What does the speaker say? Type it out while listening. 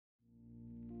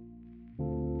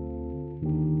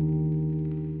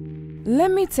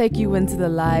Let me take you into the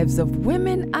lives of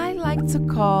women I like to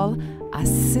call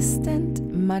assistant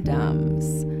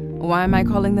madams. Why am I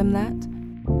calling them that?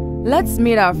 Let's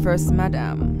meet our first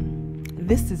madam.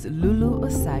 This is Lulu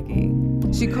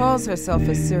Osage. She calls herself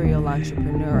a serial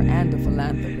entrepreneur and a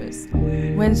philanthropist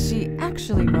when she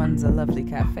actually runs a lovely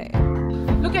cafe.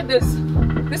 Look at this.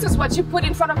 This is what you put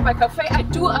in front of my cafe. I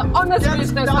do an honest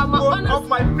business. I'm an honest... off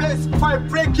my face if I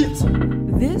break it.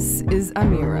 This is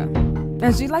Amira,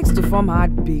 and she likes to form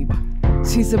hard babe.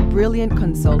 She's a brilliant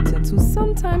consultant who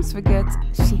sometimes forgets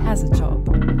she has a job.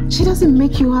 She doesn't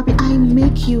make you happy. I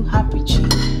make you happy, Chi.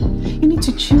 You need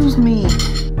to choose me.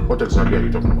 What exactly are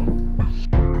you talking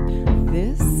about?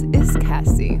 This is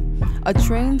Cassie, a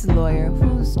trained lawyer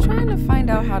who's trying to find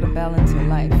out how to balance her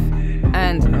life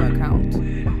and her account.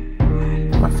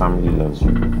 My family loves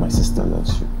you, my sister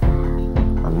loves you,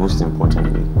 and most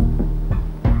importantly,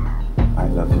 I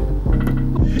love you.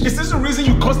 Is this the reason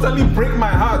you constantly break my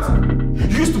heart?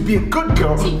 You used to be a good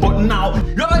girl, but now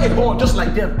you're a whore just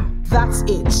like them. That's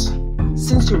it.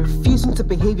 Since you're refusing to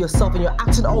behave yourself and you're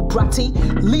acting all bratty,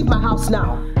 leave my house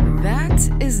now. That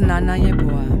is Nana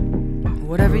Yeboah.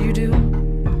 Whatever you do,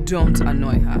 don't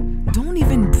annoy her. Don't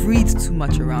even breathe too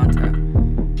much around her.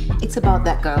 It's about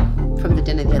that girl from the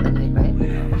dinner the other night,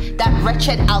 right? That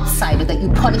wretched outsider that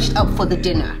you polished up for the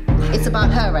dinner. It's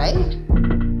about her, right?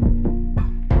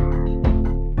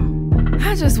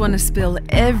 I just want to spill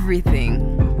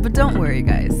everything. But don't worry,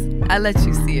 guys. I'll let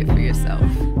you see it for yourself.